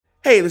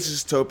Hey, this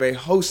is Tope,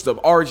 host of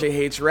RJ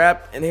Hates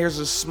Rap, and here's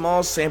a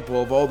small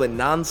sample of all the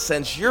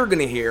nonsense you're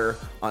gonna hear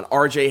on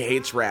RJ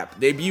Hates Rap,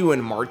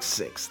 debuting March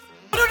 6th.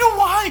 I don't know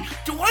why.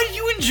 Why do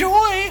you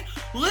enjoy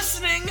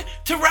listening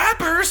to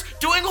rappers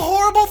doing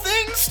horrible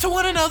things to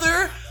one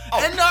another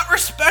and not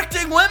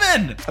respecting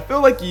women? I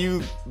feel like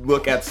you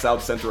look at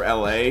South Central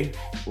LA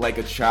like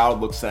a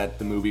child looks at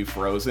the movie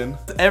Frozen.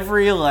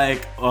 Every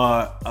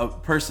a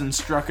person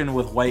strucken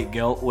with white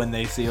guilt when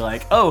they see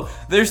oh,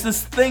 there's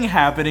this thing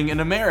happening in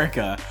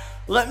America.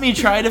 Let me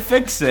try to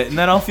fix it, and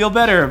then I'll feel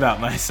better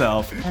about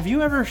myself. Have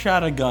you ever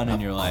shot a gun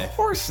in your life? Of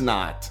course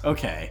not.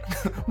 Okay.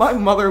 My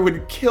mother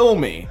would kill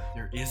me.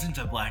 There isn't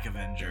a Black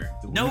Avenger.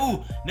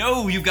 No,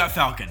 you've got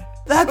Falcon.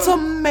 That's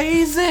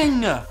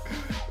amazing!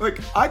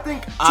 I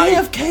think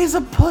JFK's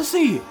a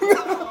pussy!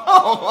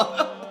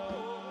 Oh.